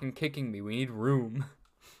keeps fucking kicking me. We need room.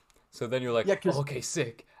 So then you're like, okay,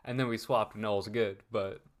 sick. And then we swapped, and all was good.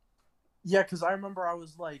 But yeah, because I remember I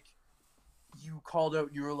was like, you called out.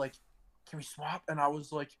 You were like, can we swap? And I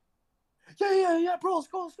was like, yeah, bro, let's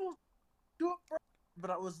go, do it, bro. But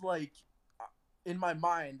I was like, in my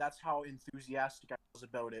mind, that's how enthusiastic I was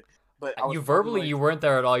about it. But I was You verbally, like, you weren't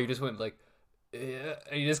there at all. You just went like, and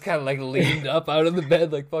you just kind of like leaned up out of the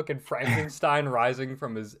bed like fucking Frankenstein rising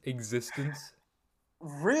from his existence.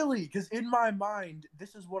 really? Because in my mind,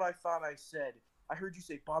 this is what I thought I said. I heard you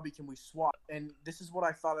say, Bobby, can we swap? And this is what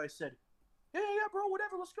I thought I said. Yeah, bro,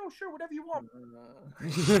 whatever, let's go, sure, whatever you want.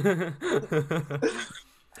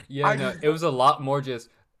 Yeah, no, it was a lot more just,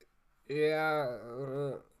 yeah,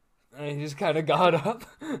 and he just kind of got up.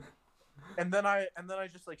 And then I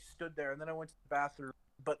just like stood there, and then I went to the bathroom.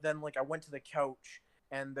 But then like I went to the couch,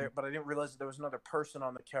 but I didn't realize that there was another person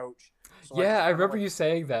on the couch. So Yeah, I just remember like, you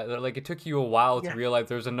saying that like it took you a while to Yeah. realize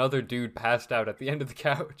there was another dude passed out at the end of the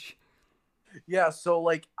couch. Yeah, so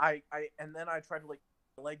like I and then I tried to like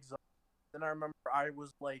put my legs up. Then I remember I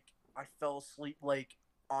was like I fell asleep like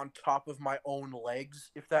on top of my own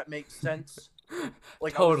legs, if that makes sense.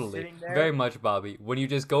 Like I was Totally, sitting there. very much, Bobby. When you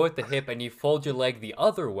just go at the hip and you fold your leg the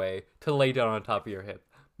other way to lay down on top of your hip.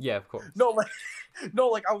 Yeah, of course. No,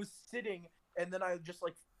 like I was sitting, and then I just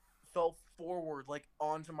like fell forward like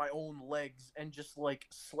onto my own legs and just like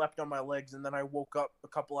slept on my legs, and then I woke up a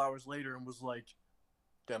couple hours later and was like,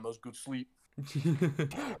 damn, that was good sleep.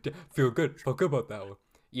 Feel good about that one.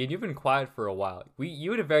 Yeah, you've been quiet for a while.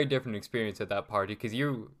 You had a very different experience at that party because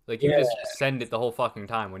you just send it the whole fucking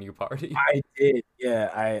time when you party. I did, yeah.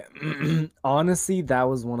 I honestly, that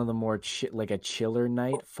was one of the more like a chiller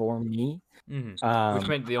night for me. Which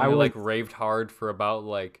meant they only like raved hard for about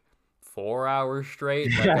like 4 hours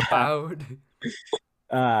straight, like about.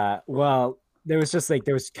 Well, there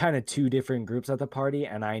was kind of two different groups at the party,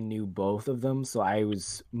 and I knew both of them, so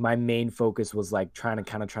my main focus was like trying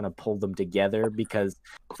to pull them together, because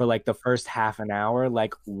for like the first half an hour,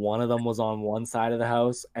 like one of them was on one side of the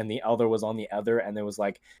house and the other was on the other, and there was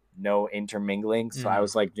like no intermingling. So I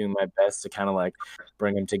was like doing my best to kind of like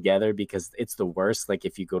bring them together, because it's the worst like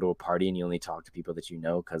if you go to a party and you only talk to people that you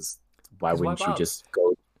know, because why wouldn't you just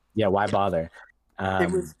go? Yeah, why bother?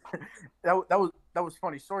 It was that was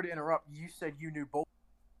funny. Sorry to interrupt. You said you knew both.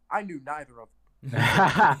 I knew neither of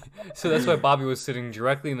them. So that's why Bobby was sitting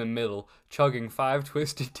directly in the middle, chugging 5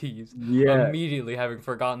 twisted teas, immediately having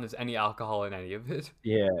forgotten there's any alcohol in any of it.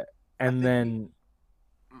 Yeah, and then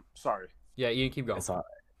sorry. Yeah, Ian, keep going.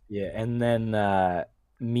 Yeah, and then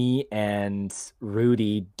me and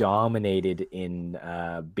Rudy dominated in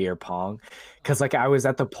beer pong, because like I was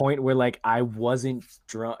at the point where like I wasn't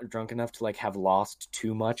drunk enough to like have lost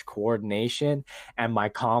too much coordination, and my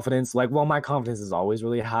confidence is always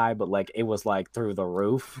really high, but like it was like through the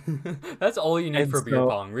roof. That's all you need for beer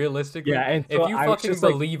pong, realistically. Yeah, and if you fucking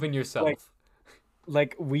believe in yourself.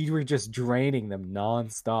 Like we were just draining them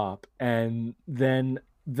nonstop, and then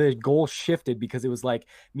the goal shifted, because it was like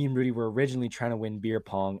me and Rudy were originally trying to win beer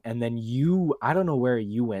pong, and then I don't know where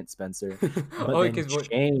you went, Spencer. But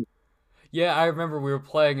Jane... Yeah, I remember we were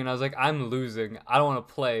playing, and I was like, I'm losing. I don't want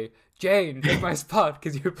to play. Jane, take my spot,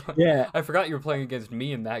 because you're playing. Yeah, I forgot you were playing against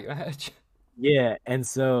me in that match. Yeah, and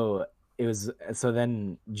so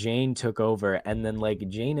then Jane took over, and then like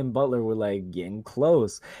Jane and Butler were like getting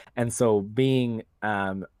close, and so being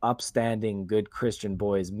upstanding good Christian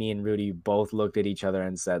boys, me and Rudy both looked at each other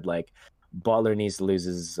and said like, Butler needs to lose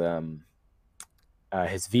his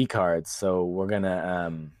V cards, so we're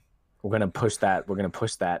gonna push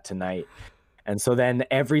that tonight. And so then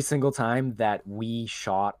every single time that we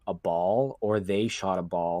shot a ball or they shot a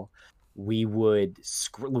ball, we would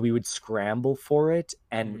scramble for it,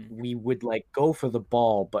 and we would like go for the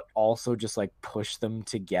ball, but also just like push them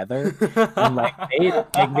together. And like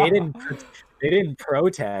they didn't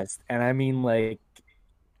protest, and I mean like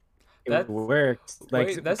it worked.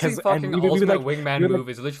 Like that's the fucking ultimate wingman move,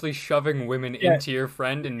 is literally shoving women into your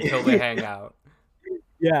friend until they hang out.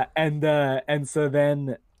 Yeah, and so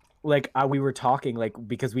then like we were talking, like,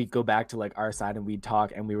 because we'd go back to like our side and we'd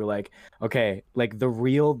talk, and we were like, okay, like the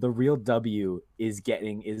real W is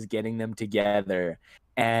getting them together,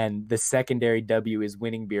 and the secondary W is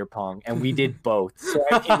winning beer pong, and we did both. So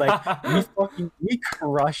I mean, like we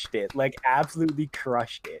crushed it, like absolutely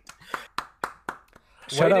crushed it.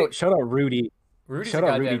 Shout out Rudy. Shout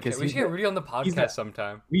out Rudy, because we should get Rudy on the podcast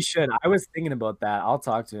sometime. We should. I was thinking about that. I'll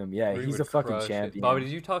talk to him. Yeah, he's a fucking champion. Bobby,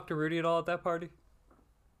 did you talk to Rudy at all at that party?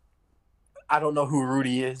 I don't know who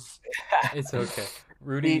Rudy is. It's okay.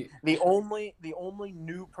 Rudy. The only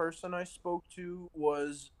new person I spoke to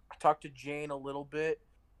was, I talked to Jane a little bit,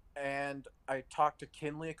 and I talked to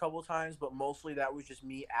Kinley a couple times, but mostly that was just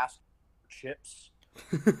me asking for chips.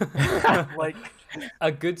 Like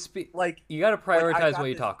a good like you got to prioritize what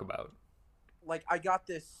you talk about. like I got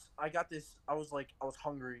this. I was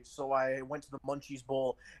hungry, so I went to the Munchies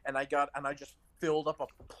bowl, and I just filled up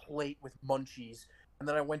a plate with Munchies, and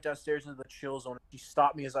then I went downstairs into the chill zone. And she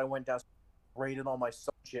stopped me as I went down, rated all my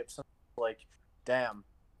Sun Chips, and I was like, damn,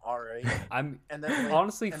 all right. And then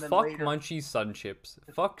Honestly, and then fuck later, Munchies Sun Chips.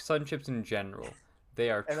 Fuck Sun Chips in general.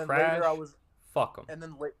 They are and then trash. later I was Fuck them.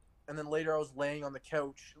 and then later I was laying on the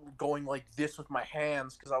couch going like this with my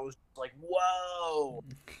hands because I was like, whoa.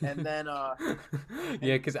 And then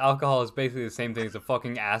Yeah, because alcohol is basically the same thing as a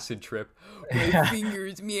fucking acid trip. My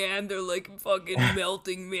fingers, man, they're like fucking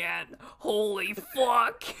melting, man. Holy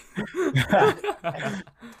fuck.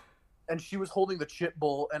 and she was holding the chip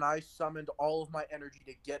bowl, and I summoned all of my energy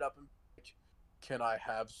to get up and be like, can I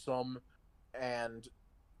have some? And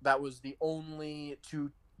that was the only two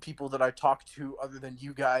people that I talked to other than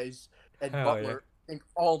you guys and Hell Butler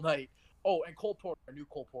all night. Oh, and Cole Porter. I knew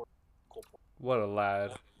Cole Porter. What a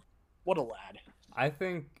lad. What a lad. I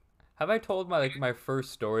think, have I told my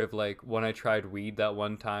first story of like when I tried weed that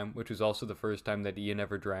one time, which was also the first time that Ian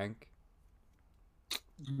ever drank?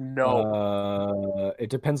 No. It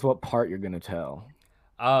depends what part you're gonna tell.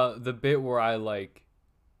 The bit where I like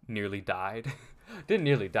nearly died. Didn't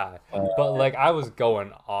nearly die, but like I was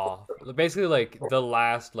going off. Basically, like the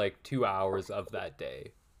last like 2 hours of that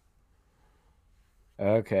day.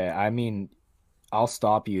 Okay, I mean, I'll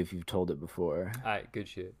stop you if you've told it before. Alright, good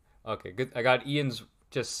shit. Okay, good. I got Ian's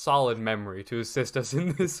just solid memory to assist us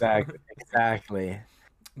in this. Exactly.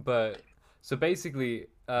 But so basically,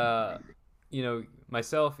 myself,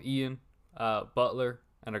 Ian, Butler,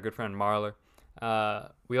 and our good friend Marler,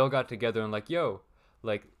 we all got together and like, yo,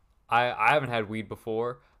 like. I haven't had weed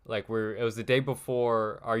before. Like it was the day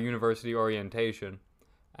before our university orientation,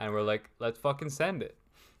 and we're like, let's fucking send it.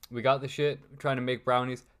 We got the shit, trying to make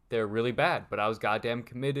brownies. They're really bad, but I was goddamn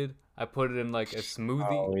committed. I put it in like a smoothie.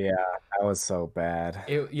 Oh yeah, that was so bad.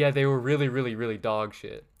 Yeah, they were really, really, really dog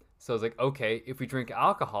shit. So I was like, okay, if we drink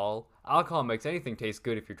alcohol makes anything taste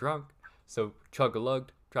good if you're drunk. So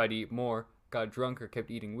chug-a-lugged, tried to eat more, got drunker, kept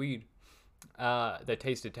eating weed. That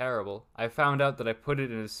tasted terrible. I found out that I put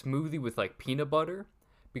it in a smoothie with like peanut butter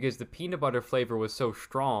because the peanut butter flavor was so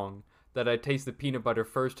strong that I'd taste the peanut butter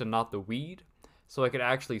first and not the weed, so I could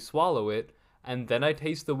actually swallow it, and then I'd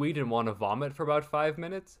taste the weed and want to vomit for about 5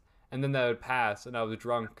 minutes, and then that would pass, and I was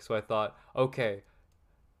drunk, so I thought, okay,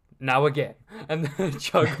 now again, and then I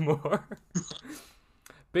chug more.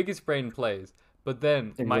 Biggest brain plays. But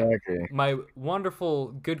then my wonderful,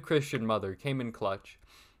 good Christian mother came in clutch.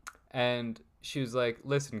 And she was like,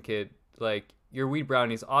 listen, kid, like, your weed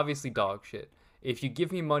brownie's obviously dog shit. If you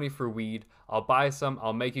give me money for weed, I'll buy some.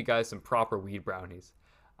 I'll make you guys some proper weed brownies.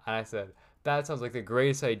 And I said, that sounds like the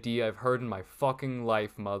greatest idea I've heard in my fucking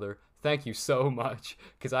life, mother. Thank you so much.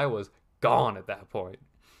 Because I was gone at that point.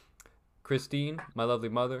 Christine, my lovely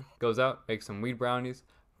mother, goes out, makes some weed brownies,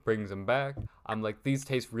 brings them back. I'm like, these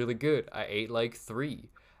taste really good. I ate like 3.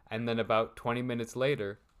 And then about 20 minutes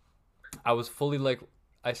later, I was fully like...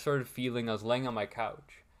 I started feeling, I was laying on my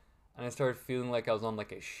couch, and I started feeling like I was on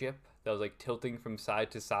like a ship that was like tilting from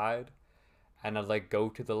side to side, and I'd like go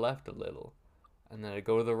to the left a little, and then I'd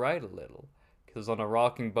go to the right a little, because I was on a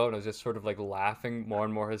rocking boat, and I was just sort of like laughing more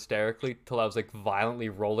and more hysterically, till I was like violently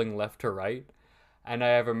rolling left to right, and I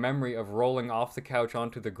have a memory of rolling off the couch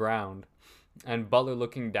onto the ground, and Butler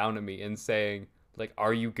looking down at me and saying, like,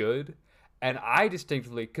 are you good? And I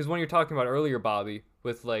distinctly, because when you're talking about earlier, Bobby,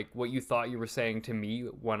 with like what you thought you were saying to me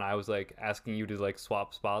when I was like asking you to like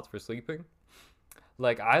swap spots for sleeping,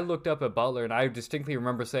 like I looked up at Butler and I distinctly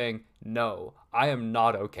remember saying, no, I am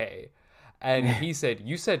not okay. And he said,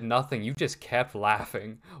 you said nothing, you just kept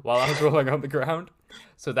laughing while I was rolling on the ground.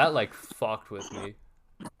 So that like fucked with me.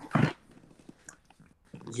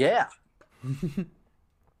 Yeah.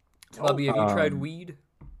 Bobby, have you tried weed?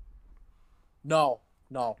 No.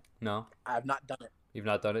 No? I have not done it. You've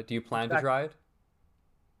not done it? Do you plan to try it?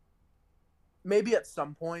 Maybe at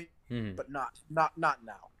some point, but not now.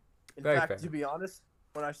 In Very fact, fair. to be honest,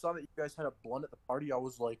 when I saw that you guys had a blunt at the party, I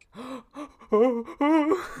was like...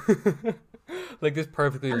 like this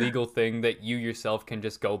perfectly legal thing that you yourself can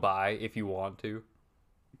just go buy if you want to.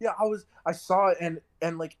 Yeah, I saw it,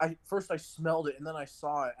 and like, first I smelled it, and then I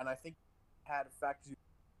saw it, and I think it had a fact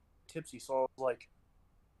tipsy, so I was like...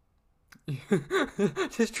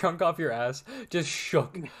 just drunk off your ass, just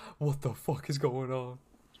shook. What the fuck is going on?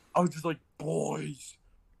 I was just like, boys,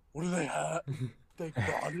 what do they have? They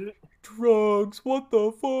got it? Drugs, what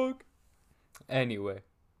the fuck? Anyway,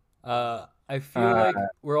 I feel like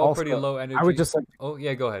we're all also, pretty low energy. I would just like, oh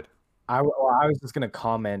yeah, go ahead. I was just gonna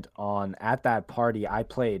comment on, at that party I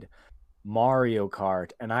played Mario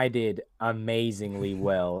Kart, and I did amazingly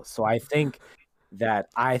well. So I think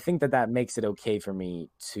that makes it okay for me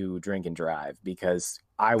to drink and drive because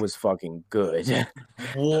I was fucking good.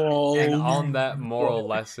 Whoa. And on that moral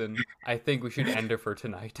lesson, I think we should end it for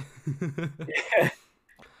tonight.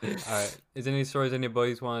 All right. Is there any stories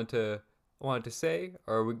anybody's wanted to say,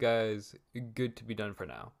 or are we guys good to be done for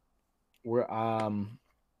now?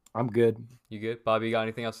 I'm good. You good, Bobby? You got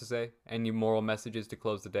anything else to say? Any moral messages to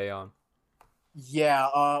close the day on?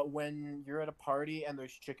 Yeah, when you're at a party and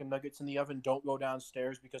there's chicken nuggets in the oven, don't go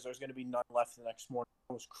downstairs because there's going to be none left the next morning.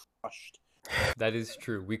 I was crushed. That is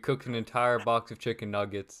true. We cooked an entire box of chicken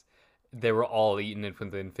nuggets. They were all eaten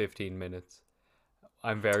within 15 minutes.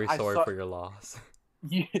 I'm very sorry for your loss.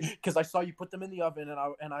 Because I saw you put them in the oven,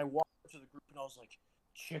 and I walked up to the group and I was like,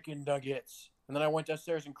 chicken nuggets. And then I went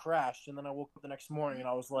downstairs and crashed, and then I woke up the next morning and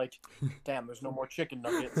I was like, damn, there's no more chicken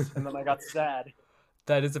nuggets. And then I got sad.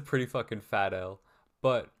 That is a pretty fucking fat L.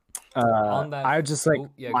 But on that, I would just like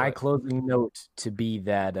go my ahead. closing note to be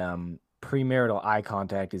that premarital eye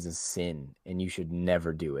contact is a sin and you should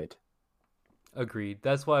never do it. Agreed.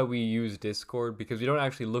 That's why we use Discord, because we don't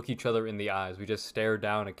actually look each other in the eyes. We just stare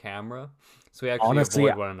down a camera. So we actually Honestly,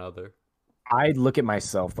 avoid one another. I look at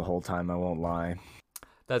myself the whole time, I won't lie.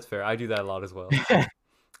 That's fair. I do that a lot as well.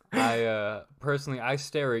 I personally, I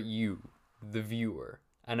stare at you, the viewer,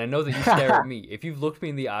 and I know that you stare at me. If you've looked me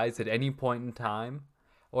in the eyes at any point in time,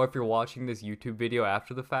 or if you're watching this YouTube video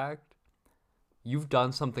after the fact, you've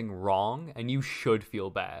done something wrong and you should feel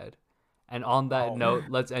bad. And on that note,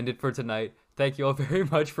 let's end it for tonight. Thank you all very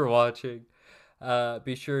much for watching.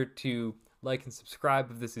 Be sure to like and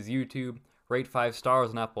subscribe if this is YouTube. Rate 5 stars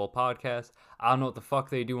on Apple Podcasts. I don't know what the fuck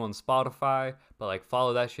they do on Spotify, but like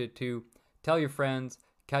follow that shit too. Tell your friends.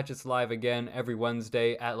 Catch us live again every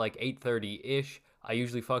Wednesday at like 8:30-ish. I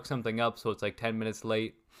usually fuck something up, so it's like 10 minutes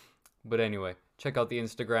late. But anyway, check out the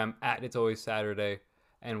Instagram at It's Always Saturday,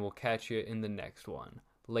 and we'll catch you in the next one.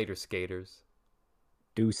 Later, skaters.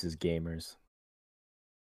 Deuces, gamers.